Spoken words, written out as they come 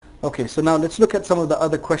Okay, so now let's look at some of the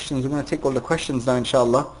other questions. We're going to take all the questions now,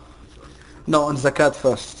 inshallah. Now on zakat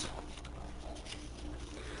first.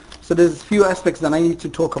 So there's a few aspects that I need to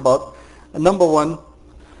talk about. Number one,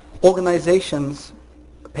 organizations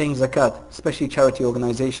paying zakat, especially charity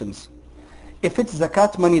organizations. If it's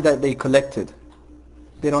zakat money that they collected,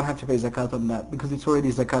 they don't have to pay zakat on that because it's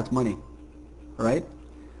already zakat money, right?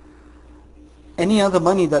 Any other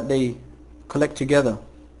money that they collect together,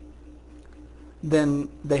 then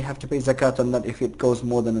they have to pay zakat on that if it goes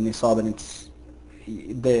more than a nisab and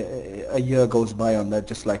a year goes by on that,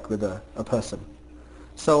 just like with a person.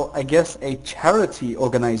 So I guess a charity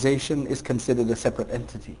organization is considered a separate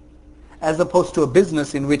entity, as opposed to a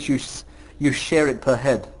business in which you share it per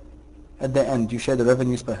head. At the end, you share the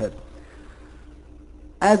revenues per head.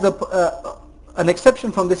 As an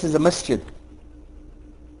exception from this is a masjid,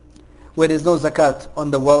 where there's no zakat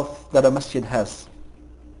on the wealth that a masjid has,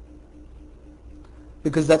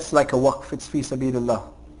 because that's like a waqf, it's fi sabilillah,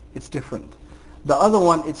 it's different. The other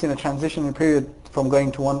one, it's in a transitional period from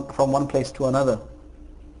going to from one place to another,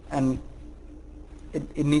 and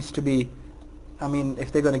it needs to be, I mean,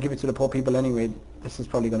 if they're going to give it to the poor people anyway, this is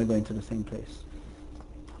probably going to go into the same place.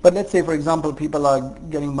 But let's say, for example, people are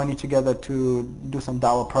getting money together to do some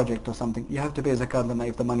dawah project or something. You have to pay zakat on that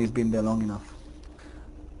if the money's been there long enough.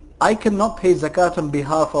 I cannot pay zakat on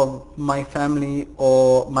behalf of my family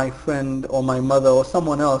or my friend or my mother or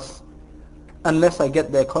someone else unless I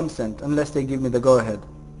get their consent, unless they give me the go-ahead.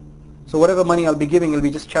 So whatever money I'll be giving will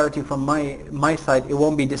be just charity from my side. It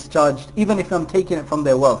won't be discharged, even if I'm taking it from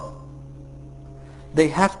their wealth. They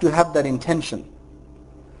have to have that intention.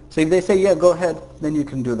 So if they say, yeah, go ahead, then you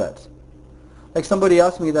can do that. Like somebody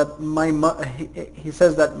asked me that he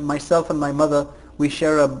says that myself and my mother, we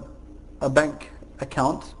share a bank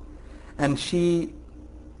account, and she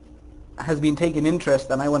has been taking interest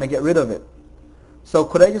and I want to get rid of it. So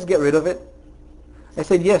could I just get rid of it? I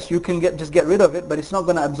said, yes, you can just get rid of it, but it's not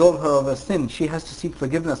going to absolve her of a sin. She has to seek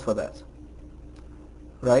forgiveness for that.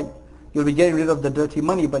 Right? You'll be getting rid of the dirty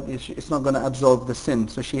money, but it's not going to absolve the sin.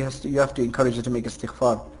 So you have to encourage her to make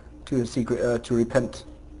istighfar, to repent.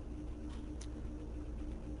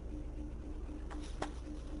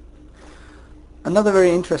 Another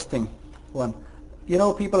very interesting one. You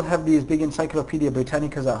know, people have these big Encyclopedia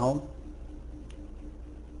Britannicas at home.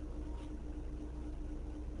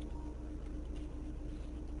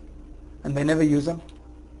 And they never use them.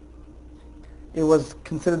 It was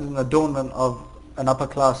considered an adornment of an upper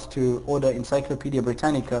class to order Encyclopedia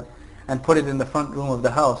Britannica and put it in the front room of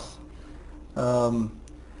the house.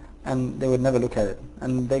 And they would never look at it.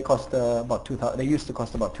 And they cost about $2,000. They used to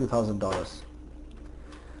cost about $2,000.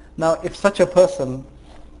 Now, if such a person,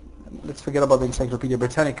 let's forget about the Encyclopedia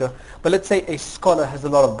Britannica, but let's say a scholar has a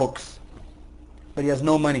lot of books, but he has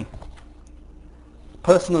no money,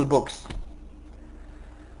 personal books.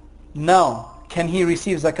 Now, can he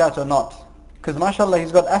receive zakat or not? Because mashallah,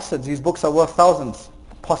 he's got assets. These books are worth thousands,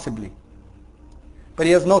 possibly. But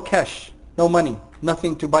he has no cash, no money,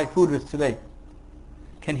 nothing to buy food with today.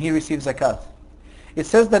 Can he receive zakat? It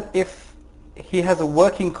says that if he has a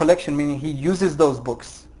working collection, meaning he uses those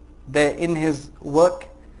books, they're in his work,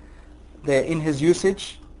 they're in his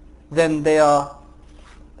usage, then they are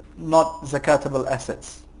not zakatable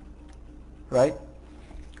assets. Right?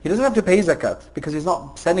 He doesn't have to pay zakat because he's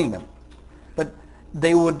not selling them. But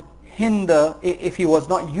they would hinder, if he was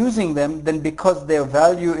not using them, then because their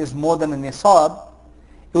value is more than a nisab,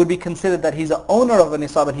 it would be considered that he's an owner of a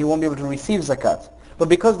nisab and he won't be able to receive zakat. But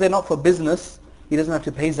because they're not for business, he doesn't have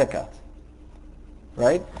to pay zakat.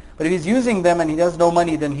 Right? But if he's using them and he has no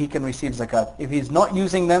money, then he can receive zakat. If he's not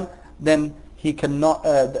using them, then he cannot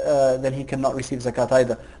receive zakat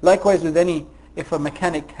either. Likewise with if a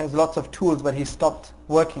mechanic has lots of tools but he stopped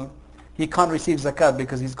working, he can't receive zakat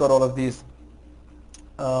because he's got all of these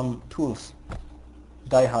tools.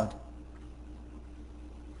 Die Hard.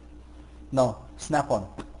 No, Snap-on.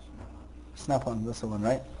 Snap-on, that's the one,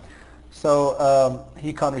 right? So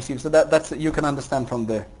he can't receive. So that's you can understand from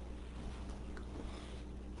there.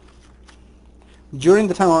 During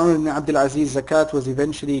the time of Umar ibn Abdul Aziz, zakat was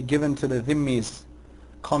eventually given to the dhimmis.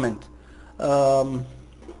 Comment. I'm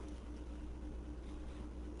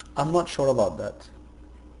not sure about that.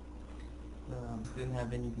 Didn't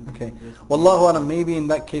have anything. Okay. Wallahu alam, maybe in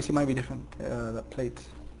that case it might be different, that plate.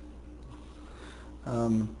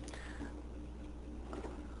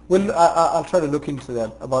 Well, I'll try to look into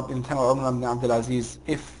that about in time of Umar ibn Abdul Aziz,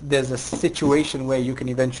 if there's a situation where you can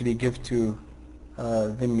eventually give to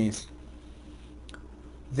dhimmis.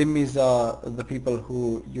 Dhimmis are the people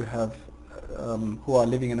who you have, who are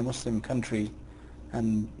living in a Muslim country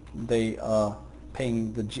and they are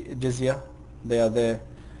paying the jizya. They are there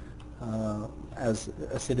as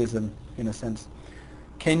a citizen in a sense.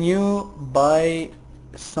 Can you buy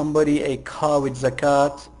somebody a car with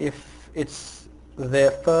zakat if it's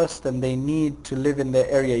their first and they need to live in their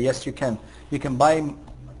area? Yes, you can. You can buy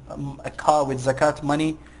a car with zakat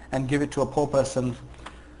money and give it to a poor person.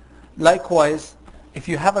 Likewise, if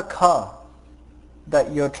you have a car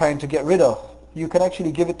that you're trying to get rid of, you can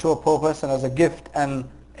actually give it to a poor person as a gift and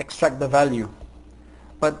extract the value.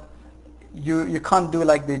 But you can't do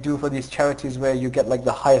like they do for these charities where you get like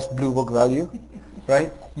the highest blue book value,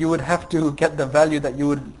 right? You would have to get the value that you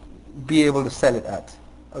would be able to sell it at,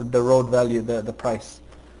 the road value, the price.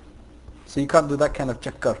 So you can't do that kind of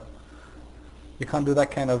chakkar. You can't do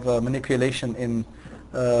that kind of manipulation in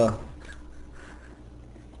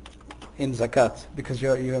zakat, because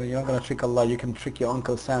you're not going to trick Allah. You can trick your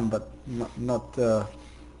Uncle Sam, but not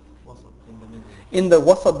in the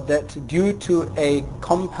wasat debt due to a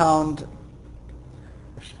compound.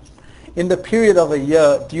 In the period of a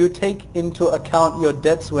year, do you take into account your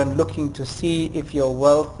debts when looking to see if your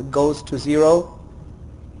wealth goes to zero?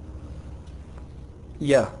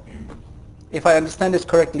 Yeah. If I understand this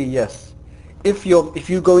correctly, yes. If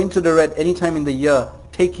you go into the red any time in the year,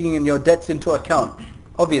 taking in your debts into account,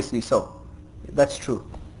 obviously so. That's true.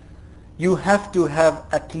 You have to have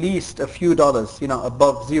at least a few dollars,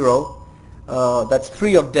 above zero, that's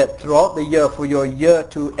free of debt throughout the year for your year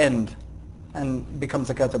to end and become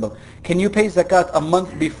zakatable. Can you pay zakat a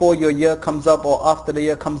month before your year comes up or after the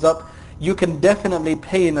year comes up? You can definitely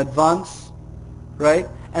pay in advance, right?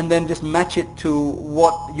 And then just match it to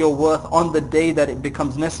what you're worth on the day that it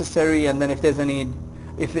becomes necessary, and then if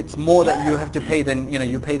it's more that you have to pay, then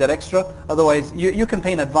you pay that extra. Otherwise, you can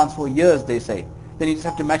pay in advance for years, they say. Then you just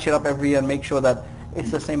have to match it up every year and make sure that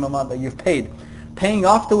it's the same amount that you've paid. Paying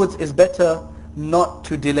afterwards is better not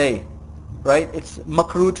to delay, right? It's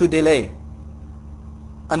makruh to delay.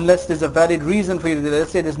 Unless there's a valid reason for you to delay.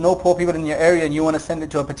 Let's say there's no poor people in your area and you want to send it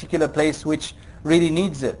to a particular place which really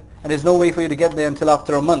needs it, and there's no way for you to get there until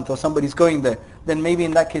after a month, or somebody's going there, then maybe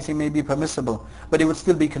in that case it may be permissible. But it would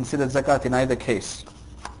still be considered zakat in either case.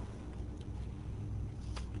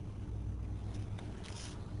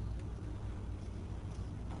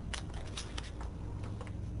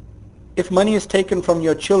 If money is taken from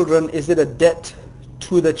your children, is it a debt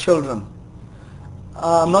to the children?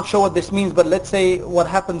 I'm not sure what this means, but let's say what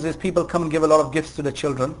happens is people come and give a lot of gifts to the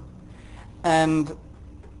children, and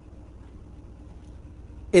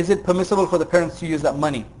is it permissible for the parents to use that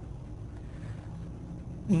money?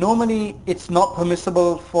 Normally it's not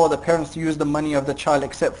permissible for the parents to use the money of the child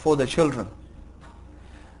except for the children,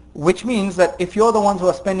 which means that if you're the ones who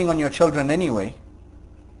are spending on your children anyway,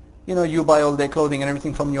 you buy all their clothing and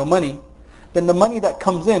everything from your money, then the money that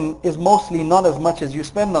comes in is mostly not as much as you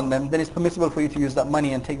spend on them. Then it's permissible for you to use that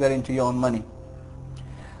money and take that into your own money.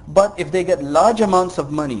 But if they get large amounts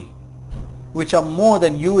of money, which are more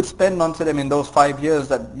than you would spend onto them in those 5 years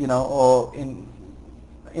that, or in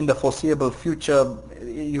the foreseeable future,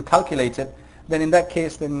 you calculate it, then in that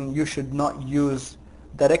case, then you should not use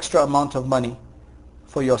that extra amount of money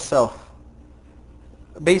for yourself.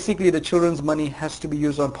 Basically, the children's money has to be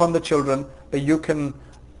used upon the children, but you can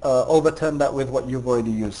overturn that with what you've already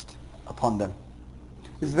used upon them.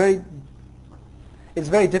 It's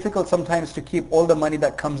very difficult sometimes to keep all the money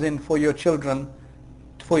that comes in for your children,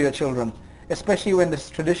 especially when there's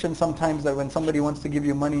tradition sometimes that when somebody wants to give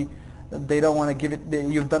you money, they don't want to give it,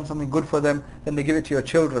 you've done something good for them, then they give it to your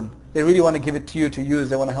children. They really want to give it to you to use,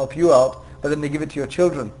 they want to help you out, but then they give it to your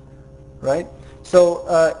children, right?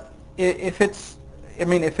 So if it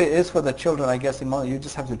is for the children, I guess you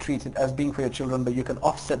just have to treat it as being for your children, but you can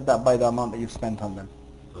offset that by the amount that you've spent on them.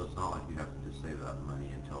 So it's not like you have to just save that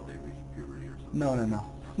money until they reach puberty or something?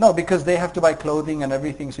 No, because they have to buy clothing and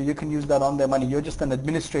everything, so you can use that on their money. You're just an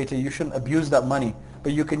administrator, you shouldn't abuse that money,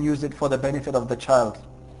 but you can use it for the benefit of the child.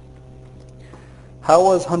 How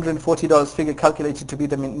was $140 figure calculated to be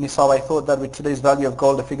the nisab? I thought that with today's value of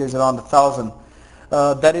gold, the figure is around 1,000.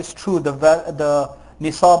 That is true. The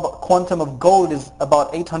nisab quantum of gold is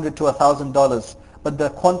about $800 to $1,000, but the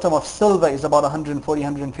quantum of silver is about $140,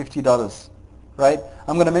 $150, right?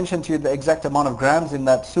 I'm going to mention to you the exact amount of grams in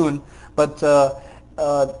that soon, but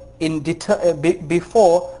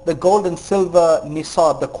before, the gold and silver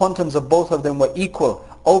nisab, the quantums of both of them were equal.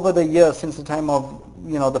 Over the years, since the time of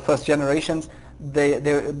the first generations,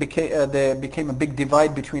 there became a big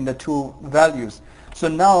divide between the two values. So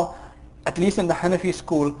now, at least in the Hanafi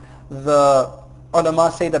school, the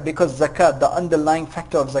ulama say that because zakat, the underlying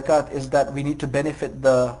factor of zakat is that we need to benefit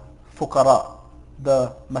the fuqara,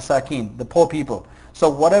 the masakin, the poor people. So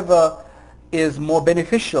whatever is more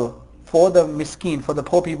beneficial for the miskin, for the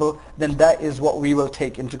poor people, then that is what we will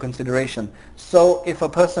take into consideration. So if a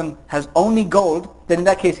person has only gold, then in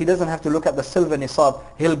that case he doesn't have to look at the silver nisab.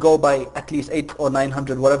 He'll go by at least 800 or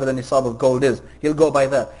 900, whatever the nisab of gold is. He'll go by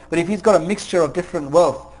that. But if he's got a mixture of different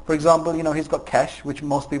wealth, for example, he's got cash, which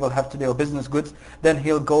most people have today, or business goods, then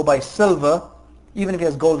he'll go by silver, even if he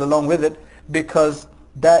has gold along with it, because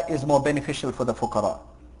that is more beneficial for the fuqara,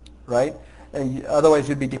 right? Otherwise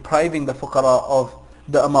you'd be depriving the fuqara of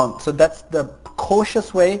the amount. So that's the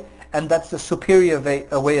cautious way, and that's the superior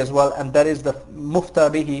way as well, and that is the mufta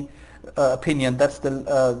bihi opinion.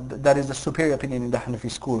 That is the superior opinion in the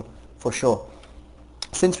Hanafi school, for sure.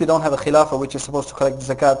 Since we don't have a khilafah which is supposed to collect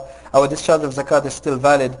zakat, our discharge of zakat is still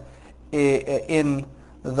valid in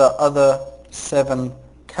the other 7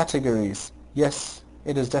 categories. Yes,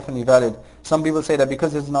 it is definitely valid. Some people say that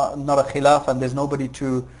because it's not a khilaf and there's nobody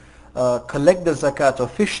to collect the zakat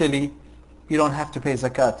officially, you don't have to pay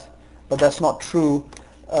zakat. But that's not true.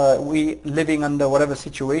 We living under whatever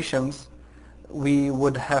situations, we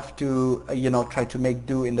would have to try to make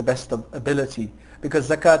do in the best of ability, because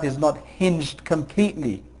zakat is not hinged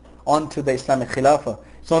completely onto the Islamic khilafah.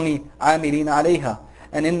 It's only amilin alayha.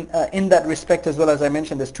 And in that respect as well, as I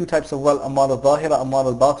mentioned, there's 2 types of wealth: amwal al-zahira, amwal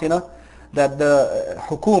al-batina, that the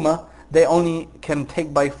hukuma, they only can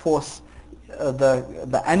take by force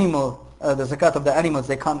the animal, the zakat of the animals.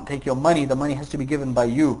 They can't take your money. The money has to be given by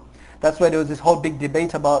you. That's why there was this whole big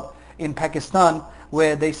debate about in Pakistan,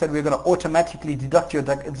 where they said we're going to automatically deduct your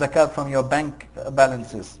zakat from your bank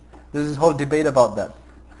balances. There's this whole debate about that,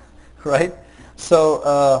 right?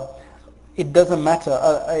 So it doesn't matter.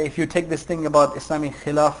 If you take this thing about Islamic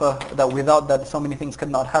khilafah, that without that so many things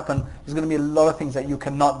cannot happen, there's going to be a lot of things that you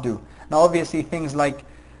cannot do. Now obviously things like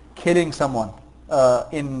killing someone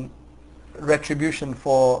in retribution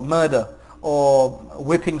for murder, or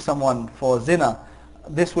whipping someone for zina,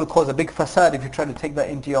 this will cause a big fasad. If you try to take that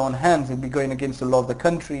into your own hands, it'll be going against the law of the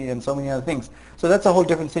country and so many other things. So that's a whole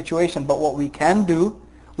different situation. But what we can do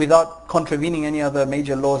without contravening any other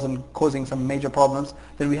major laws and causing some major problems,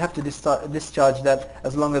 then we have to discharge that,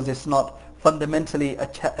 as long as it's not fundamentally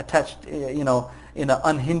attached, in an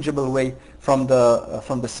unhingeable way from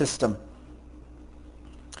the system.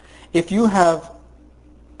 If you have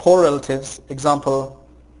poor relatives, example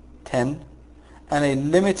 10, and a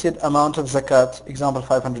limited amount of zakat, example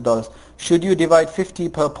 $500, should you divide 50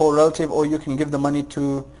 per poor relative, or you can give the money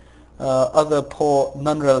to other poor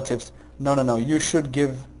non-relatives? No. You should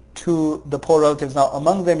give to the poor relatives. Now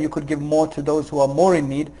among them you could give more to those who are more in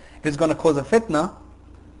need. If it's going to cause a fitna,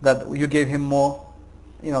 that you gave him more,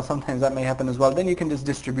 sometimes that may happen as well, then you can just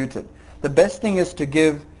distribute it. The best thing is to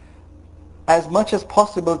give as much as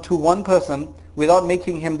possible to one person without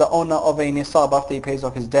making him the owner of a nisab after he pays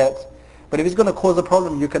off his debt. But if it's going to cause a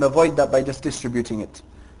problem, you can avoid that by just distributing it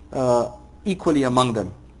equally among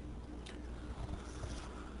them.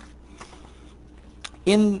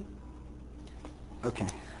 Okay.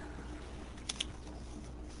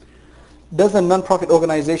 Does a non-profit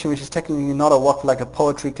organization, which is technically not a waqf, like a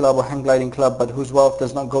poetry club or hang gliding club, but whose wealth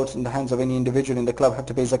does not go in the hands of any individual in the club, have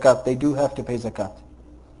to pay zakat? They do have to pay zakat.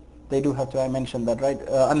 They do have to, I mentioned that, right?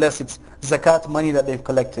 Unless it's zakat money that they've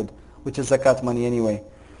collected, which is zakat money anyway.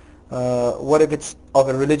 What if it's of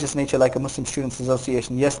a religious nature, like a Muslim Students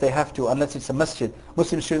Association? Yes, they have to, unless it's a masjid.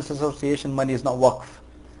 Muslim Students Association money is not waqf,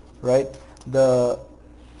 right?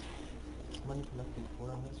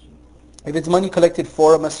 If it's money collected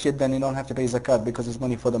for a masjid, then you don't have to pay zakat, because it's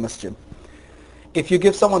money for the masjid. If you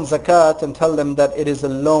give someone zakat and tell them that it is a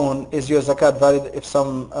loan, is your zakat valid if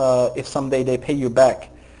someday they pay you back?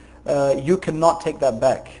 You cannot take that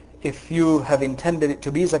back. If you have intended it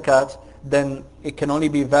to be zakat, then it can only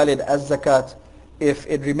be valid as zakat if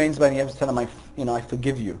it remains by, and you have to tell them, I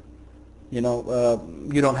forgive you. You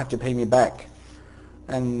don't have to pay me back.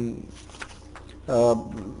 And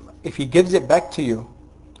if he gives it back to you,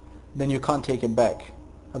 then you can't take it back.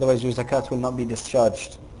 Otherwise your zakat will not be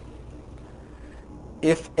discharged.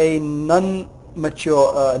 If a non-adult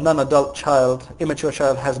child, immature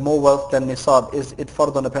child, has more wealth than nisab, is it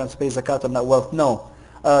fard on the parents to pay zakat on that wealth? No.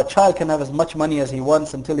 A child can have as much money as he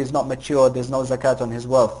wants until he's not mature. There's no zakat on his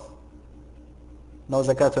wealth. No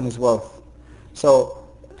zakat on his wealth. So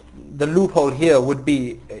the loophole here would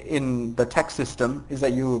be in the tax system, is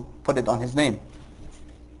that you put it on his name.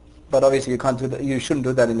 But obviously you can't do that. You shouldn't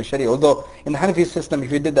do that in the Sharia. Although in the Hanafi system,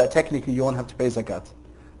 if you did that, technically you won't have to pay zakat,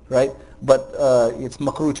 right? But it's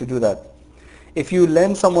makruh to do that. If you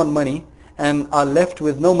lend someone money and are left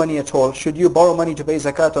with no money at all, should you borrow money to pay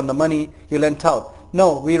zakat on the money you lent out?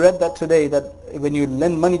 No, we read that today, that when you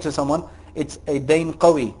lend money to someone, it's a dain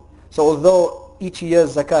qawi. So although each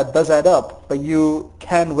year's zakat does add up, but you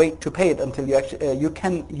can wait to pay it until you actually, you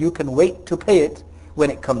can wait to pay it when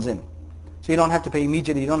it comes in. So you don't have to pay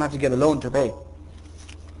immediately, you don't have to get a loan to pay.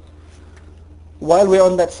 While we're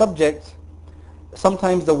on that subject,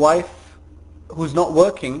 sometimes the wife who's not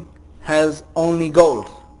working has only gold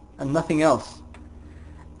and nothing else.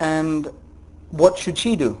 And what should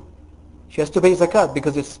she do? She has to pay zakat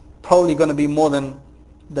because it's probably going to be more than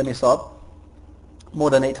the nisab, more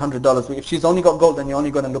than $800. If she's only got gold, then you're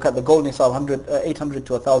only going to look at the gold nisab, $800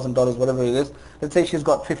 to $1,000, whatever it is. Let's say she's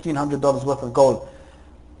got $1,500 worth of gold.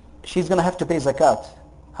 She's going to have to pay zakat.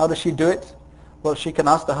 How does she do it? Well, she can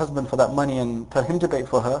ask the husband for that money and tell him to pay it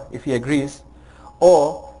for her if he agrees.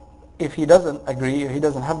 Or if he doesn't agree, or he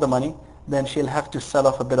doesn't have the money, then she'll have to sell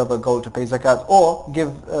off a bit of her gold to pay zakat, or give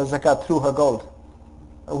zakat through her gold,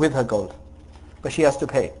 with her gold. But she has to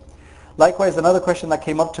pay. Likewise, another question that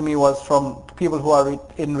came up to me was from people who are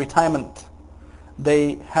in retirement.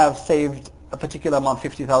 They have saved a particular amount,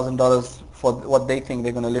 $50,000 for what they think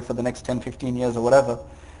they're going to live for the next 10, 15 years or whatever.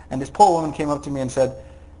 And this poor woman came up to me and said,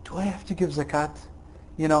 do I have to give zakat?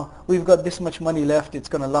 You know, we've got this much money left, it's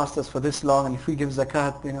going to last us for this long, and if we give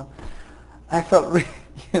zakat, you know. I felt really,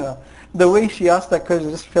 you know, the way she asked that question,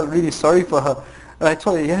 I just felt really sorry for her. And I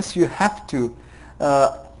told her, yes, you have to.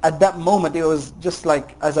 At that moment, it was just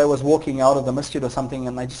like as I was walking out of the masjid or something,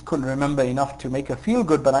 and I just couldn't remember enough to make her feel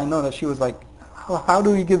good, but I know that she was like, how do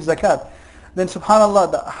we give zakat? Then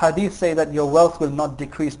subhanAllah, the hadith say that your wealth will not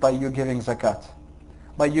decrease by you giving zakat.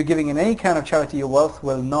 By you giving in any kind of charity, your wealth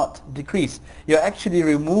will not decrease. You're actually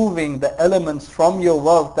removing the elements from your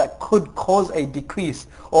wealth that could cause a decrease,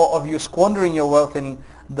 or of you squandering your wealth in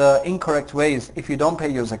the incorrect ways if you don't pay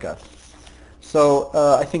your zakat. So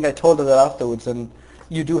I think I told her that afterwards, and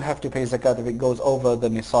you do have to pay zakat if it goes over the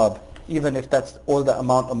nisab, even if that's all the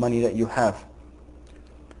amount of money that you have.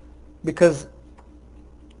 Because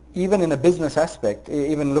even in a business aspect,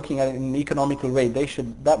 even looking at it in an economical way,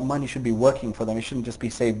 that money should be working for them. It shouldn't just be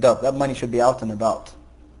saved up. That money should be out and about.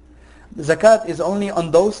 The zakat is only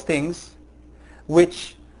on those things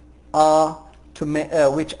which are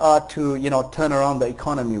to you know, turn around the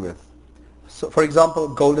economy with. So, for example,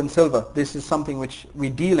 gold and silver. This is something which we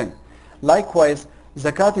deal in. Likewise,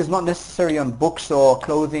 zakat is not necessary on books or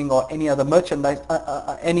clothing or any other merchandise,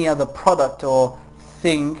 any other product or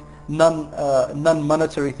thing,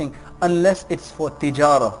 non-monetary thing, unless it's for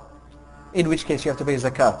tijara, in which case you have to pay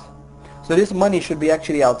zakat. So this money should be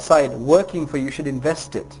actually outside, working for you. You should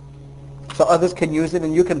invest it, so others can use it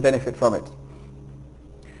and you can benefit from it.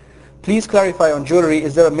 Please clarify on jewelry,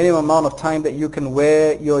 is there a minimum amount of time that you can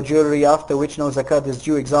wear your jewelry after which no zakat is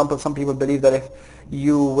due? Example, some people believe that if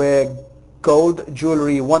you wear gold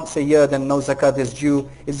jewelry once a year, then no zakat is due.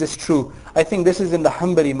 Is this true? I think this is in the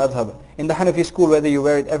Hanbali madhab. In the Hanafi school, whether you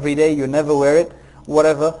wear it every day, you never wear it,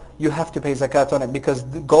 whatever, you have to pay zakat on it, because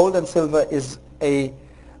the gold and silver is a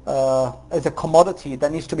commodity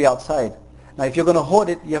that needs to be outside. Now if you're going to hoard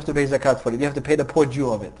it, you have to pay zakat for it. You have to pay the poor Jew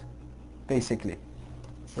of it, basically.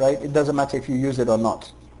 Right? It doesn't matter if you use it or not.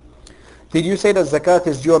 Did you say that zakat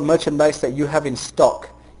is due on merchandise that you have in stock?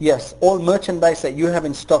 Yes, all merchandise that you have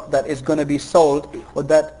in stock that is going to be sold or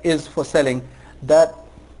that is for selling, that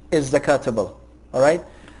is zakatable. Alright?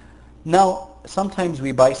 Now, sometimes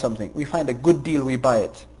we buy something. We find a good deal, we buy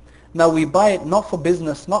it. Now we buy it not for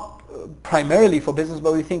business, not primarily for business,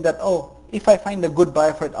 but we think that, oh, if I find a good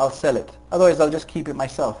buyer for it, I'll sell it. Otherwise, I'll just keep it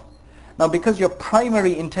myself. Now, because your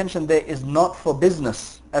primary intention there is not for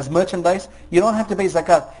business as merchandise, you don't have to pay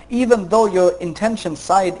zakat, even though your intention,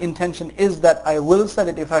 side intention, is that I will sell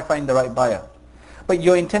it if I find the right buyer. But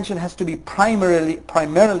your intention has to be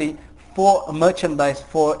primarily for a merchandise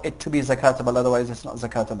for it to be zakatable, otherwise it's not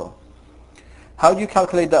zakatable. How do you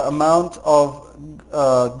calculate the amount of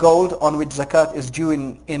gold on which zakat is due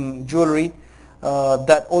in jewelry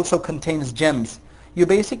that also contains gems? You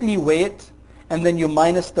basically weigh it, and then you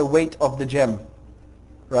minus the weight of the gem,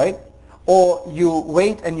 right? Or you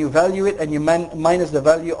weight and you value it and you minus the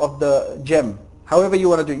value of the gem. However you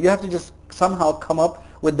want to do it. You have to just somehow come up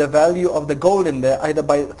with the value of the gold in there, either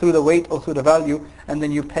through the weight or through the value, and then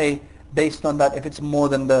you pay based on that if it's more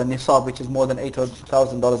than the nisab, which is more than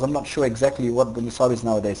 $8,000. I'm not sure exactly what the nisab is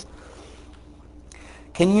nowadays.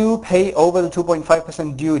 Can you pay over the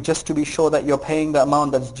 2.5% due just to be sure that you're paying the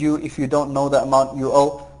amount that's due if you don't know the amount you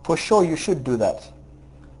owe? For sure you should do that.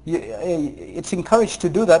 It's encouraged to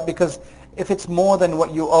do that, because if it's more than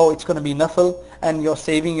what you owe, it's going to be nafil and you're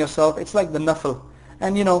saving yourself. It's like the nafil.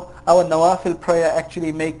 And our nawafil prayer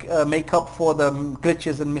actually make up for the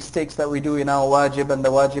glitches and mistakes that we do in our wajib, and the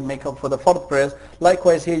wajib make up for the fard prayers.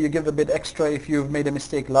 Likewise here, you give a bit extra if you've made a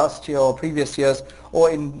mistake last year or previous years, or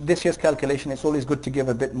in this year's calculation, it's always good to give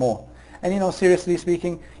a bit more. And seriously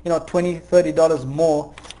speaking, $20, $30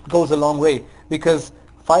 more goes a long way, because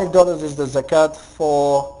 $5 is the zakat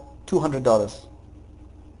for $200,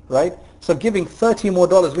 right? So giving $30 more,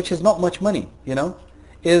 which is not much money,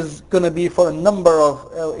 is going to be for a number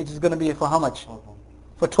of, it is going to be for how much?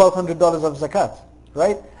 For $1,200 of zakat,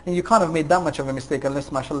 right? And you can't have made that much of a mistake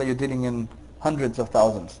unless, mashallah, you're dealing in hundreds of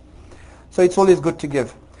thousands. So it's always good to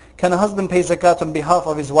give. Can a husband pay zakat on behalf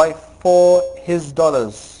of his wife for his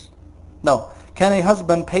dollars? No. Can a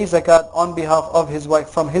husband pay zakat on behalf of his wife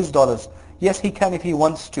from his dollars? Yes, he can if he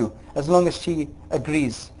wants to, as long as she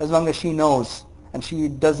agrees, as long as she knows, and she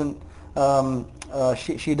doesn't,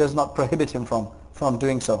 she does not prohibit him from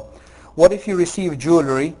doing so. What if you receive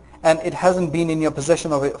jewelry and it hasn't been in your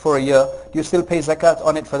possession of it for a year? Do you still pay zakat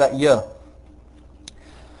on it for that year?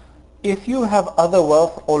 If you have other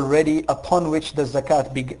wealth already upon which the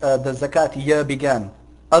zakat year began,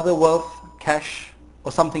 other wealth, cash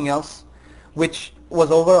or something else, which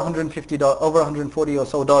was over $150, over $140 or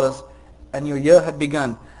so dollars, and your year had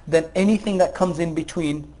begun, then anything that comes in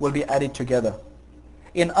between will be added together.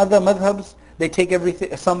 In other madhabs, they take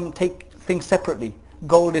everything, some take things separately.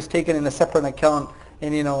 Gold is taken in a separate account,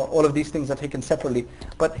 and all of these things are taken separately.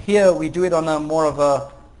 But here we do it on a more of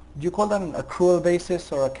a, do you call that an accrual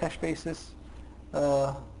basis or a cash basis?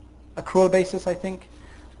 Accrual basis, I think.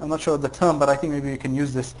 I'm not sure of the term, but I think maybe you can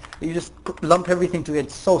use this. You just lump everything together.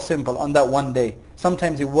 It's so simple on that one day.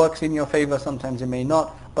 Sometimes it works in your favor, sometimes it may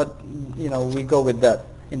not, but we go with that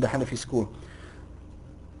in the Hanafi school.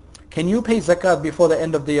 Can you pay zakat before the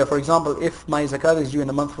end of the year? For example, if my zakat is due in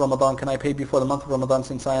the month of Ramadan, can I pay before the month of Ramadan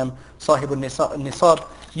since I am sahibun nisab?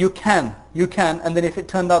 You can, and then if it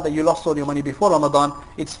turned out that you lost all your money before Ramadan,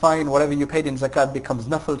 it's fine. Whatever you paid in zakat becomes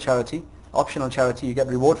nafil charity, optional charity. You get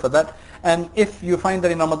reward for that. And if you find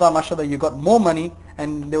that in Ramadan, mashallah, you got more money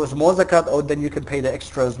and there was more zakat owed, then you can pay the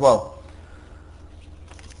extra as well.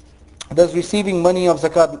 Does receiving money of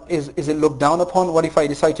zakat, is it looked down upon? What if I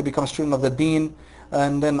decide to become a student of the deen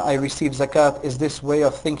and then I receive zakat? Is this way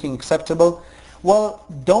of thinking acceptable? Well,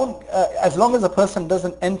 don't, as long as a person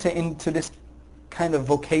doesn't enter into this kind of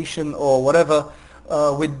vocation or whatever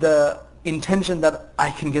with the intention that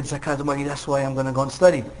I can get zakat money, that's why I'm going to go and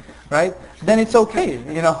study, right? Then it's okay,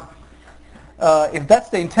 if that's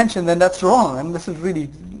the intention, then that's wrong, and this is really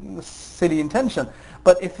a silly intention.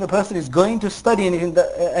 But if the person is going to study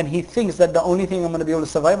and he thinks that the only thing I'm going to be able to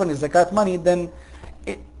survive on is zakat money, then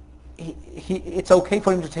it's okay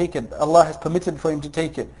for him to take it. Allah has permitted for him to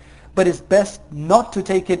take it. But it's best not to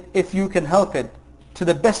take it if you can help it to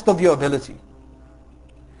the best of your ability.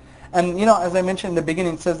 And as I mentioned in the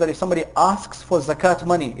beginning, it says that if somebody asks for zakat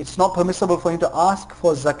money, it's not permissible for him to ask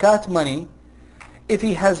for zakat money if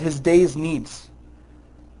he has his day's needs.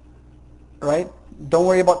 Right? Don't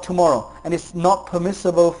worry about tomorrow. And it's not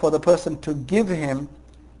permissible for the person to give him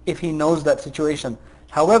if he knows that situation.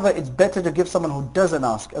 However, it's better to give someone who doesn't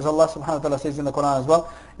ask. As Allah subhanahu wa ta'ala says in the Quran as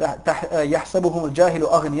well, يَحْسَبُهُمُ الْجَاهِلُ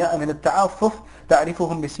أَغْنِيَاءَ مِنَ التَّعَفُّفِ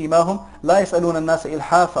تَعْرِفُهُمْ بِسِيمَاهُمْ لَا يَسْأَلُونَ النَّاسَ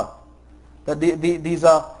إِلْحَافًا. That these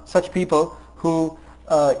are such people who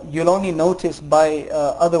you'll only notice by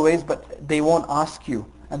other ways, but they won't ask you,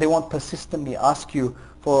 and they won't persistently ask you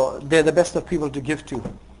for, they're the best of people to give to.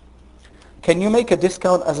 Can you make a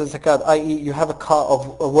discount as a zakat, i.e. you have a car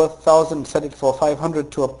of worth 1,000, set it for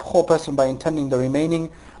 500 to a poor person by intending the remaining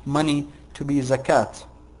money to be zakat?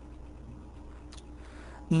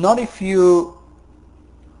 Not if you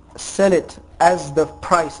sell it as the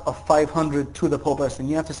price of 500 to the poor person.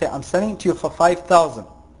 You have to say, I'm selling it to you for 5,000,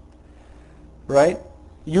 right?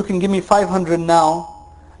 You can give me 500 now,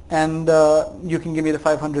 and you can give me the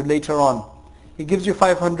 500 later on. He gives you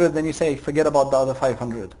 500, then you say, forget about the other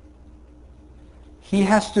 500. He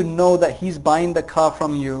has to know that he's buying the car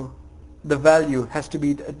from you. The value has to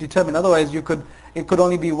be determined. Otherwise, it could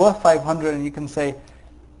only be worth 500, and you can say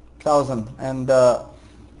 1,000, and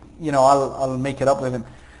I'll make it up with him.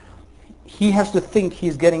 He has to think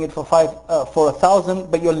he's getting it for 1,000,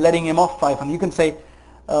 but you're letting him off 500. You can say,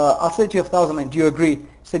 I'll say to you 1,000, and do you agree? He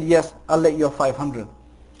said, yes, I'll let you off 500.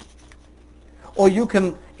 Or you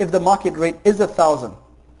can, if the market rate is 1,000,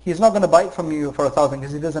 he's not going to buy it from you for 1,000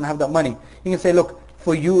 because he doesn't have that money. You can say, look,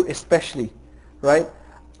 for you especially, right,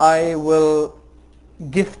 I will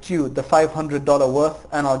gift you the $500 worth,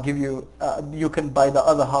 and I'll give you, you can buy the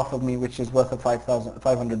other half of me, which is worth of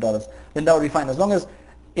 $500. Then that would be fine, as long as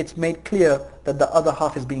it's made clear that the other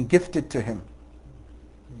half is being gifted to him.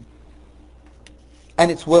 and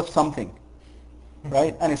it's worth something,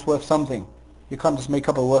 right? And it's worth something. You can't just make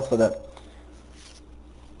up a worth for that.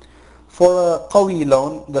 For a qawi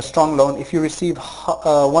loan, the strong loan, if you receive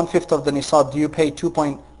 1/5 of the nisab, do you pay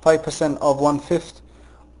 2.5% of 1/5,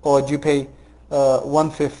 or do you pay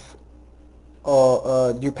 1/5,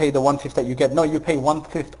 or do you pay the 1/5 that you get? No, you pay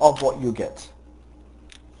 1/5 of what you get.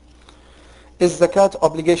 Is zakat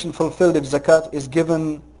obligation fulfilled if zakat is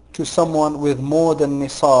given to someone with more than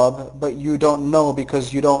nisab, but you don't know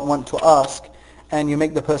because you don't want to ask, and you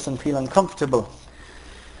make the person feel uncomfortable?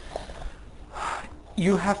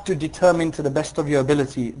 You have to determine to the best of your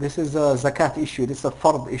ability. This is a zakat issue. This is a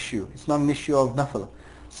fard issue. It's not an issue of nafil.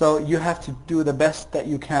 So you have to do the best that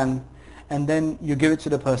you can, and then you give it to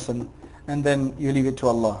the person, and then you leave it to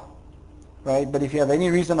Allah, right? But if you have any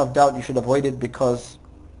reason of doubt, you should avoid it because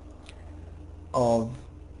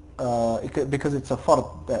it's a fard,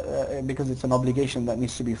 because it's an obligation that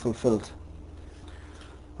needs to be fulfilled.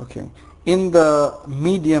 Okay. In the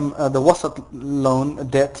medium, the wasat loan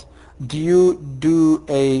debt, do you do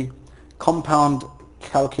a compound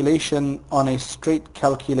calculation on a straight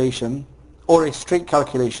calculation, or a straight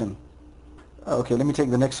calculation? Okay, let me take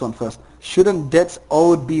the next one first. Shouldn't debts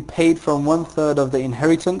owed be paid from 1/3 of the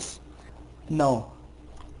inheritance? No.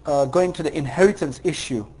 Going to the inheritance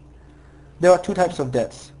issue, there are two types of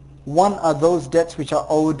debts. One are those debts which are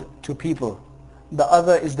owed to people. The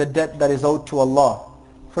other is the debt that is owed to Allah.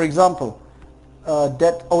 For example,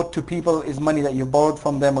 debt owed to people is money that you borrowed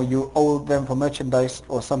from them, or you owe them for merchandise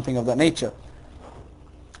or something of that nature.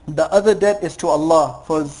 The other debt is to Allah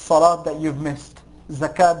for salat that you've missed,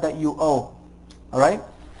 zakat that you owe. Alright?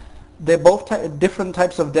 They're both different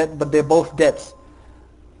types of debt, but they're both debts.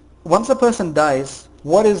 Once a person dies,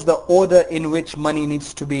 what is the order in which money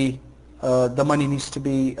needs to be,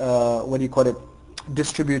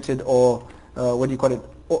 distributed, or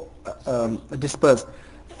dispersed?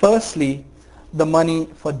 Firstly, the money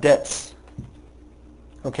for debts,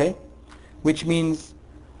 okay, which means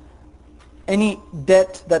any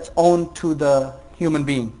debt that's owed to the human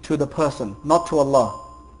being, to the person, not to Allah,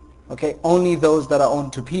 okay, only those that are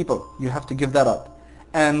owed to people, you have to give that up,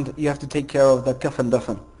 and you have to take care of the kafan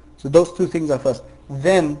dafan. So those two things are first.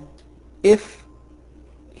 Then if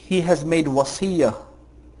he has made wasiyah,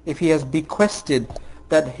 if he has bequested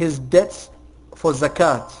that his debts for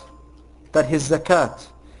zakat, that his zakat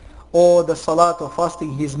or the salat or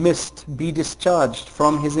fasting he's missed be discharged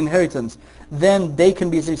from his inheritance, then they can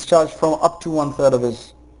be discharged from up to 1/3 of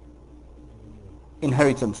his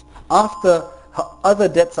inheritance. After other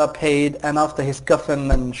debts are paid, and after his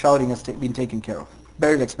kafan and shouting has been taken care of,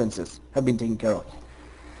 burial expenses have been taken care of.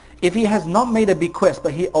 If he has not made a bequest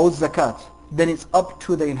but he owes zakat, then it's up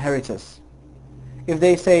to the inheritors. If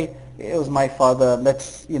they say, it was my father,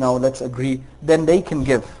 let's agree, then they can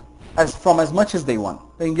give as much as they want.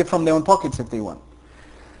 They can give from their own pockets if they want.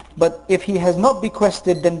 But if he has not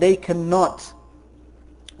bequested, then they cannot,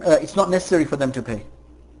 it's not necessary for them to pay.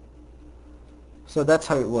 So that's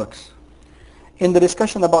how it works. In the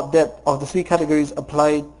discussion about debt, of the three categories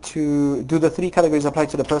do the three categories apply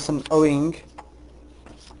to the person owing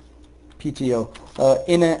PTO?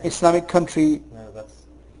 In an Islamic country... No,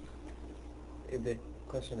 the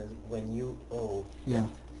question is, when you owe, yeah,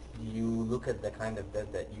 you look at the kind of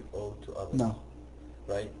debt that you owe to others. No.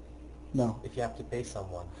 Right? No. If you have to pay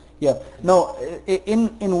someone. Yeah. No,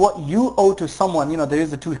 in what you owe to someone, there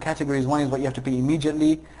is the two categories. One is what you have to pay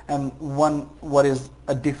immediately, and one what is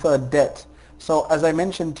a deferred debt. So as I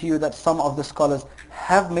mentioned to you, that some of the scholars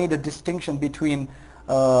have made a distinction between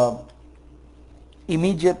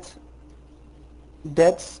immediate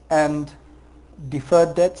debts and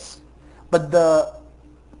deferred debts, but the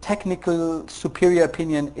technical superior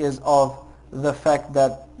opinion is of the fact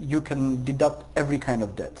that you can deduct every kind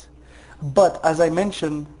of debt. But as I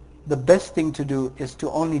mentioned, the best thing to do is to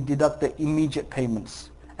only deduct the immediate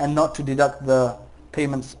payments, and not to deduct the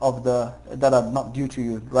payments that are not due to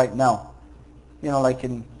you right now. Like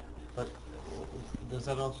in... But does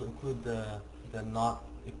that also include the not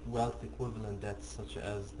wealth equivalent debts, such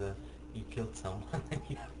as you killed someone and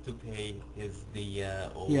you have to pay his diya,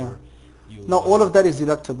 or Yeah. you... No, all of that is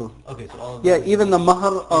deductible. Okay, so all of Yeah, that even the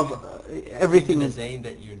mahar of everything is is... saying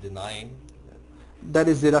that you're denying. That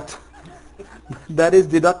is that is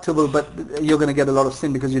deductible, but you're going to get a lot of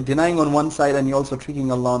sin because you're denying on one side and you're also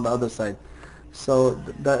tricking Allah on the other side. So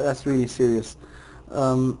that's really serious.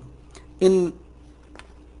 In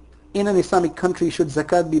an Islamic country, should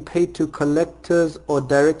zakat be paid to collectors or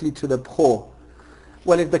directly to the poor?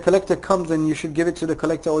 Well, if the collector comes, then you should give it to the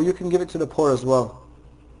collector, or you can give it to the poor as well.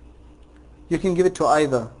 You can give it to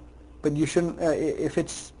either, but you shouldn't. If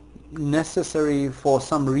it's necessary for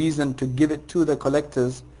some reason to give it to the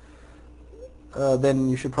collectors, then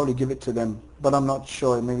you should probably give it to them. But I'm not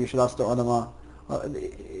sure. Maybe you should ask the ulama.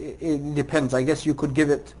 It depends. I guess you could give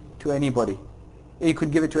it to anybody. You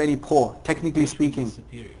could give it to any poor, technically speaking.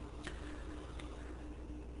 Superior.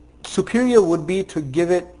 Superior would be to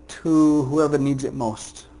give it to whoever needs it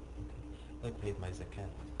most. I paid my zakat.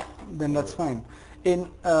 Then that's fine. Then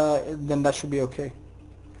that should be okay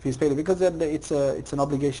if he's paid it, because it's an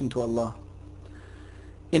obligation to Allah.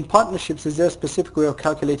 In partnerships, is there a specific way of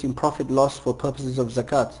calculating profit loss for purposes of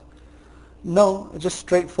zakat? No, just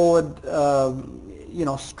straightforward.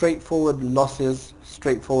 Straightforward losses,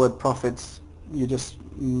 straightforward profits. You just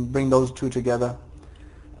bring those two together.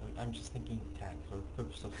 I'm just thinking tax for the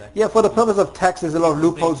purpose of tax. Yeah, for the purpose of tax, there's a lot of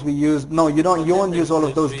loopholes we use. No, you don't. You won't use all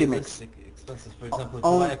of those gimmicks. Expenses, for example,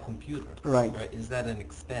 to buy a computer. Right. Is that an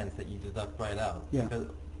expense that you deduct right out? Yeah. Because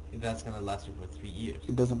that's going to last you for 3 years.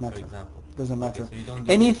 It doesn't matter. For example. Doesn't matter. Okay, so you don't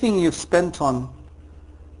do anything you've spent on,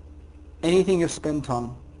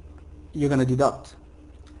 you're going to deduct.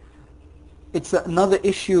 It's another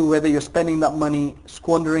issue whether you're spending that money,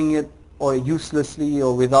 squandering it, or uselessly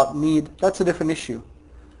or without need. That's a different issue.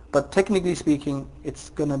 But technically speaking, it's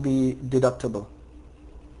going to be deductible.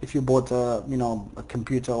 If you bought a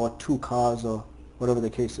computer or 2 cars or whatever the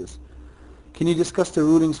case is. Can you discuss the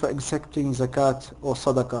rulings for accepting zakat or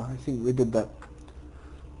sadaqah? I think we did that.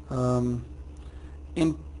 So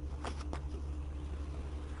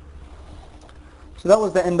that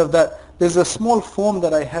was the end of that. There's a small form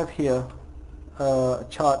that I have here, a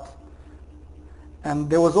chart. And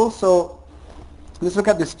there was also, let's look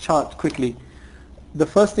at this chart quickly. The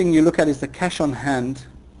first thing you look at is the cash on hand,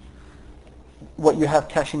 what you have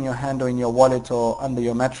cash in your hand or in your wallet or under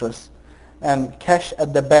your mattress, and cash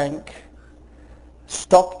at the bank,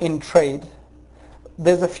 stock in trade.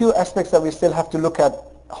 There's a few aspects that we still have to look at.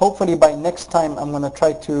 Hopefully by next time I'm going to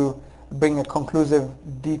try to bring a conclusive,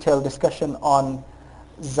 detailed discussion on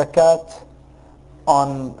zakat,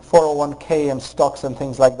 on 401k and stocks and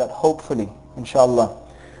things like that, hopefully, inshallah.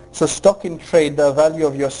 So stock in trade, the value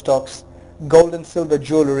of your stocks, gold and silver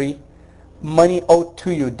jewelry, money owed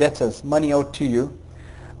to you, debtors, money owed to you,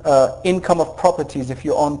 income of properties, if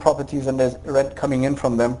you own properties and there's rent coming in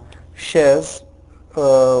from them, shares,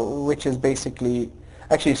 which is basically,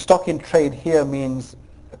 actually stock in trade here means,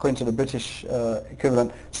 according to the British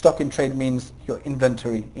equivalent, stock in trade means your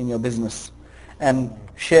inventory in your business. And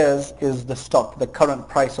shares is the stock, the current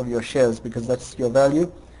price of your shares, because that's your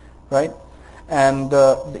value, right? And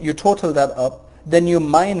you total that up, then you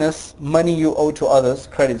minus money you owe to others,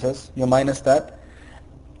 creditors, you minus that,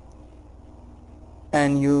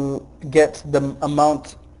 and you get the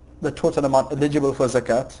amount, the total amount eligible for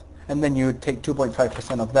zakat, and then you take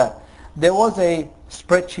 2.5% of that. There was a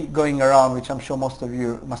spreadsheet going around, which I'm sure most of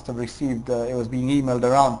you must have received. It was being emailed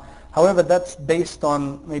around. However, that's based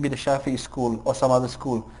on maybe the Shafi'i school or some other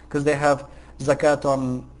school, because they have zakat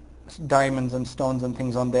on diamonds and stones and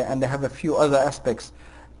things on there, and they have a few other aspects.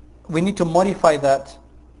 We need to modify that,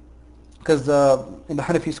 because in the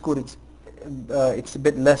Hanafi school it's a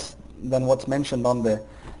bit less than what's mentioned on there.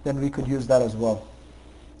 Then we could use that as well.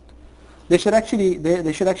 There should actually be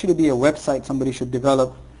a website somebody should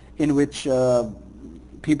develop in which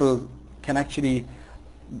people can actually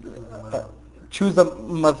choose the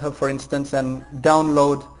madhab, for instance, and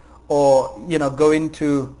download or go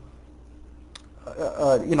into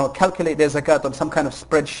calculate their zakat on some kind of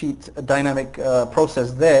spreadsheet, a dynamic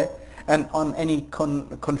process there, and on any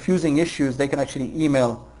confusing issues they can actually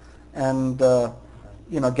email and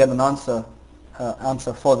get an answer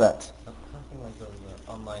for that. Something like the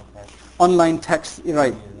online tax. Online tax,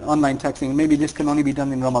 right? Online taxing. Maybe this can only be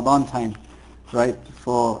done in Ramadan time, right?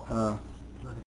 For